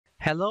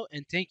Hello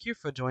and thank you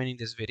for joining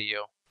this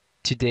video.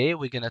 Today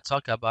we're going to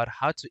talk about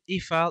how to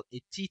e-file a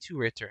T2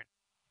 return.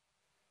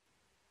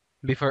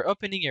 Before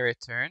opening a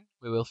return,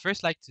 we will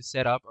first like to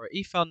set up our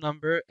e-file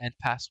number and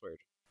password.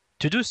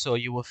 To do so,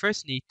 you will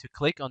first need to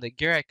click on the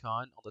gear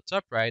icon on the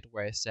top right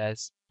where it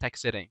says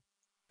Text Setting.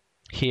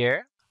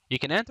 Here, you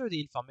can enter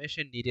the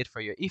information needed for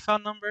your e-file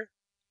number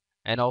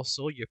and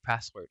also your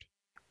password.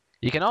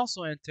 You can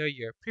also enter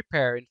your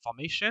Prepare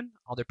information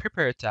on the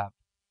Prepare tab.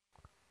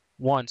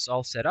 Once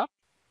all set up,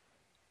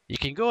 you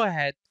can go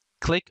ahead,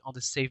 click on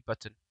the Save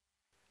button.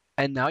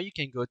 And now you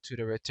can go to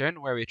the return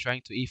where we're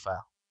trying to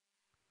e-file.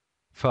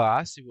 For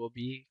us, it will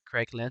be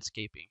correct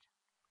landscaping.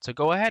 So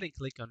go ahead and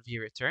click on View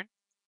Return.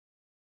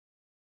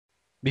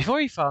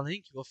 Before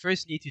e-filing, you will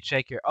first need to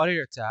check your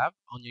Auditor tab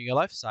on your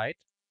left side.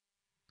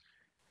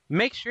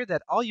 Make sure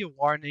that all your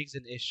warnings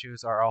and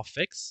issues are all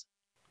fixed.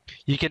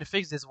 You can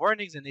fix these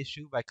warnings and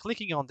issues by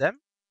clicking on them,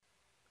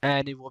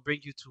 and it will bring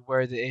you to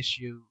where the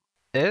issue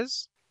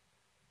is.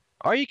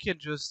 Or you can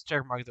just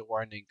check mark the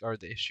warning or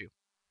the issue.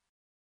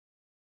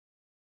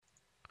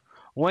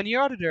 When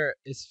your auditor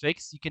is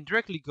fixed, you can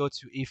directly go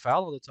to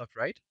e-file on the top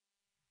right.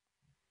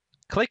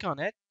 Click on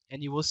it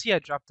and you will see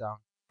a drop down.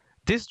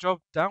 This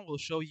drop down will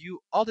show you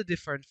all the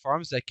different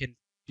forms that can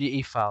be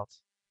e-filed.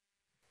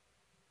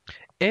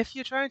 If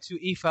you're trying to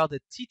e-file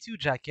the T2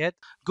 jacket,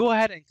 go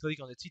ahead and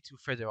click on the T2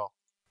 Federal.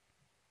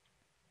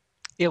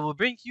 It will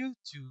bring you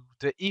to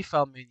the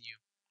e-file menu.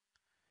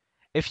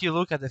 If you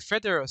look at the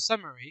Federal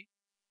summary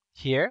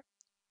here,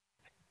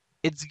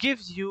 it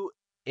gives you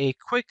a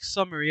quick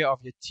summary of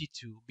your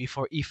T2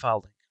 before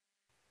e-filing.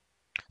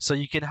 So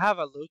you can have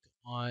a look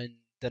on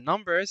the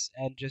numbers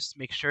and just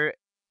make sure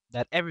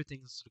that everything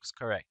looks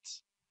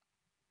correct.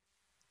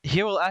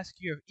 Here will ask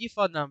you your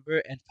e-file number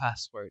and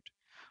password.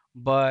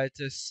 But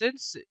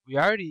since we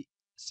already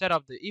set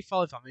up the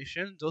e-file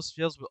information, those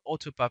fields will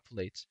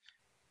auto-populate.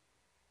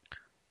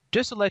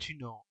 Just to let you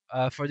know,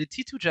 for the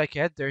T2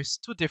 jacket, there's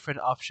two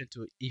different options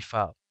to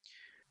e-file.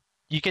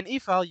 You can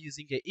e-file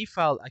using an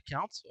e-file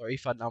account or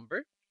e-file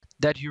number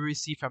that you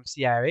receive from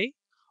CRA,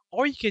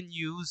 or you can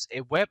use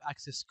a web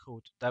access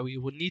code that we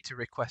will need to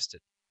request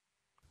it.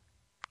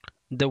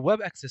 The web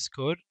access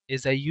code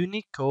is a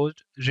unique code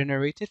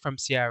generated from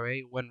CRA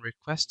when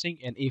requesting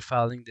and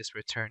e-filing this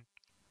return.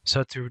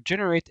 So to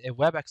generate a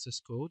web access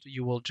code,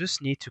 you will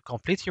just need to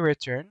complete your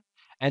return,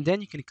 and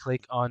then you can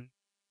click on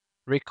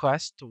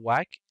Request to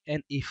WAC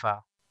and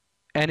e-file,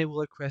 and it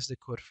will request the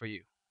code for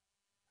you.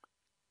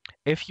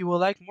 If you would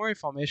like more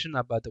information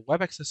about the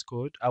web access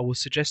code, I will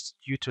suggest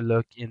you to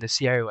look in the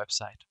CRA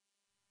website.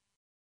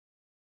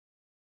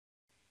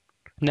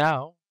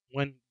 Now,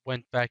 when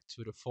went back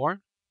to the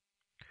form,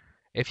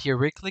 if you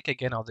re-click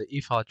again on the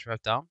e-file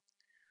dropdown,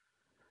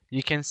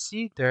 you can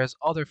see there's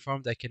other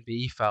forms that can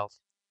be e-filed.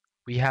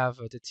 We have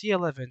the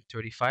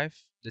T1135,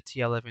 the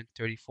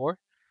T1134,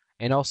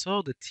 and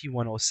also the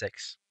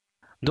T106.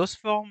 Those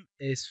forms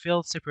is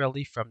filled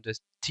separately from the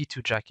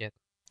T2 jacket.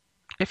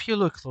 If you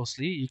look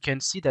closely, you can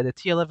see that the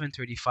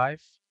T1135,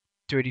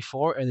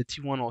 34, and the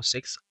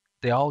T106,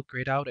 they're all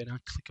grayed out and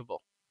unclickable.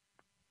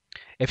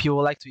 If you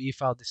would like to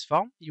e-file this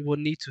form, you will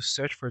need to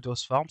search for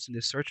those forms in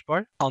the search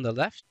bar on the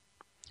left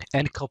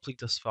and complete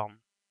this form.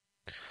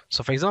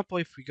 So for example,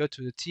 if we go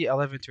to the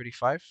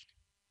T1135,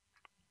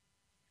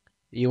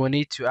 you will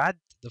need to add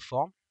the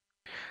form,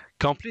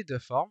 complete the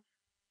form,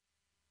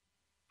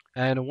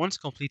 and once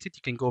completed,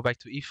 you can go back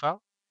to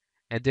e-file,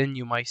 and then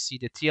you might see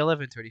the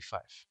T1135.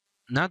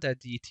 Now that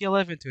the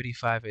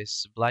T1135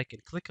 is black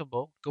and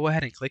clickable, go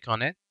ahead and click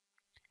on it,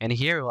 and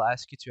here it will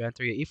ask you to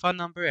enter your e-file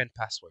number and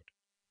password.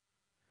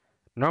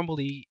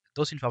 Normally,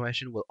 those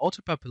information will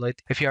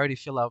auto-populate if you already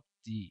fill out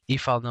the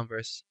e-file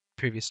numbers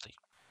previously.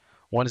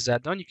 Once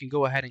that's done, you can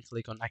go ahead and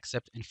click on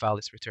Accept and file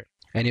this return,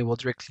 and it will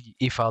directly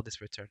e-file this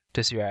return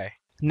to CRA.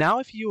 Now,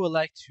 if you would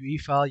like to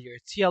e-file your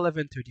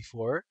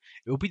T1134,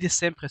 it will be the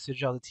same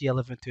procedure as the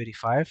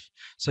T1135.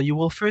 So you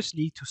will first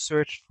need to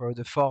search for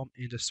the form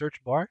in the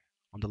search bar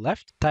on the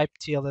left. Type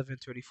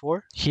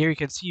T1134. Here you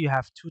can see you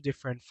have two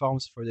different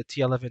forms for the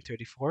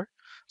T1134.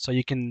 So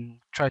you can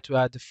try to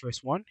add the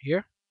first one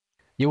here.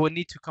 You will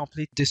need to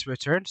complete this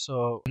return.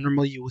 So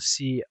normally you will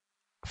see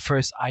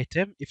first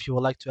item. If you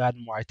would like to add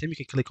more item, you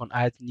can click on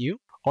Add New,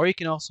 or you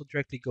can also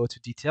directly go to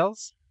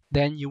Details.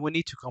 Then you will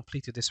need to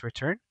complete this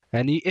return.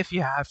 And if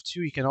you have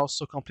to, you can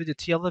also complete the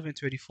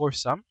T1134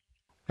 sum.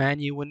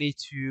 And you will need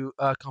to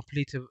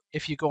complete,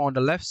 if you go on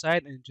the left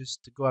side and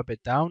just go a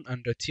bit down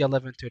under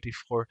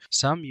T1134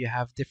 sum, you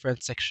have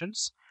different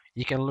sections.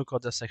 You can look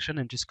at the section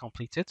and just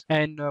complete it.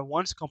 And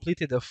once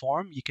completed the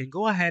form, you can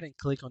go ahead and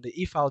click on the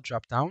e-file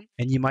dropdown,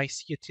 and you might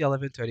see a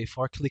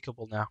T1134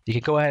 clickable now. You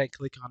can go ahead and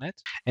click on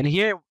it. And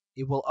here,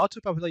 it will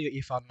auto-populate your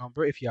e-file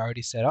number if you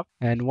already set up.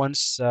 And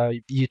once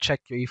you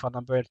check your e-file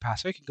number and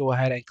password, you can go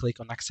ahead and click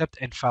on Accept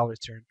and File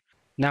Return.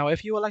 Now,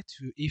 if you would like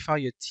to e-file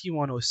your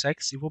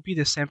T106, it will be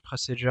the same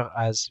procedure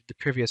as the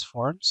previous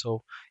form.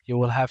 So you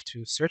will have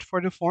to search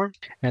for the form,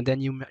 and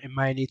then you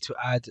might need to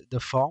add the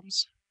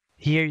forms.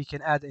 Here you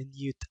can add a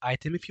new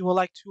item if you would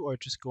like to, or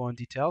just go on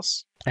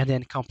Details and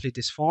then complete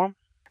this form.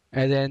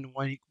 And then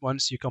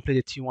once you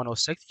complete the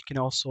T106, you can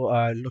also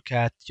look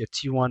at your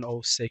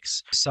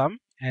T106 sum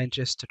and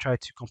just to try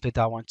to complete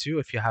that one too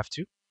if you have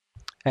to.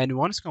 And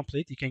once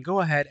complete, you can go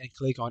ahead and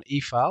click on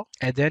e-file,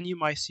 and then you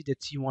might see the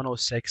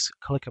T106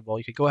 clickable.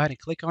 You can go ahead and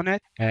click on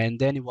it, and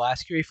then it will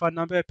ask your e-file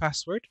number and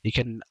password. You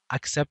can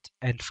accept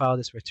and file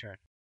this return.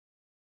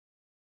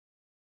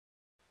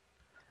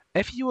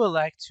 If you would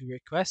like to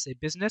request a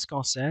business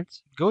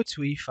consent, go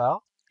to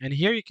e-file, and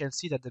here you can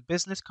see that the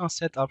business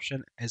consent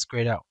option is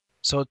grayed out.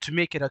 So to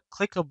make it a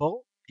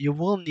clickable, you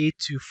will need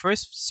to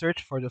first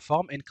search for the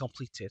form and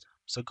complete it.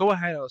 So go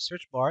ahead on the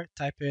search bar,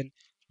 type in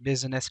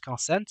business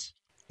consent,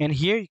 and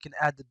here you can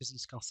add the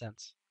business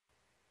consent.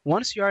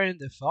 Once you are in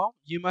the form,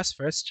 you must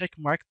first check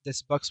mark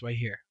this box right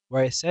here,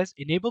 where it says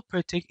enable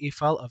printing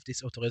e-file of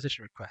this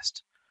authorization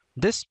request.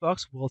 This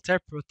box will tell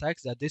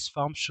ProTax that this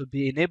form should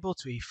be enabled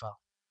to e-file.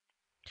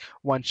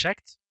 When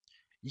checked,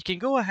 you can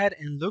go ahead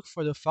and look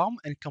for the form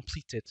and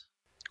complete it.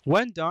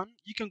 When done,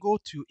 you can go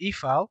to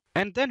e-file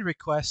and then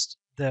request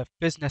the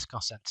business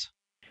consent.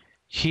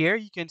 Here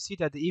you can see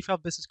that the e-file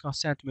business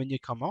consent menu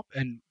come up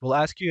and will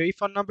ask you your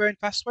e-file number and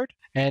password,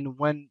 and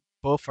when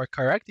both are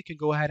correct, you can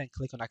go ahead and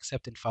click on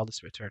accept and file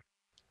this return.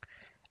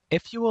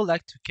 If you would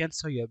like to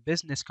cancel your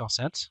business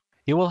consent,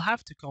 you will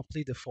have to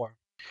complete the form.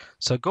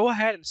 So go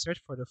ahead and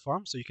search for the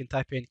form, so you can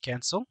type in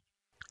cancel,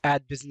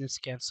 add business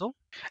cancel,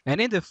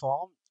 and in the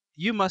form,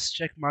 you must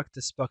check mark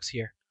this box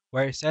here,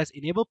 where it says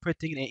enable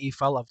printing an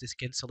e-file of this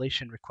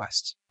cancellation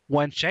request.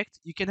 When checked,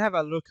 you can have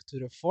a look to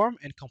the form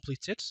and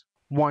complete it.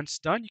 Once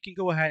done, you can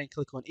go ahead and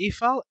click on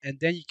e-file, and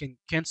then you can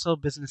cancel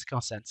business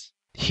consent.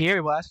 Here,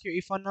 it will ask your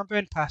e-file number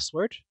and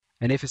password,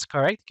 and if it's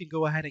correct, you can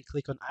go ahead and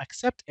click on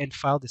accept and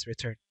file this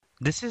return.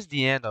 This is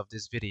the end of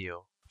this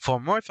video. For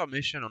more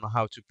information on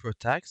how to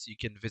ProTax, you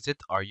can visit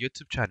our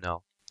YouTube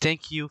channel.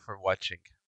 Thank you for watching.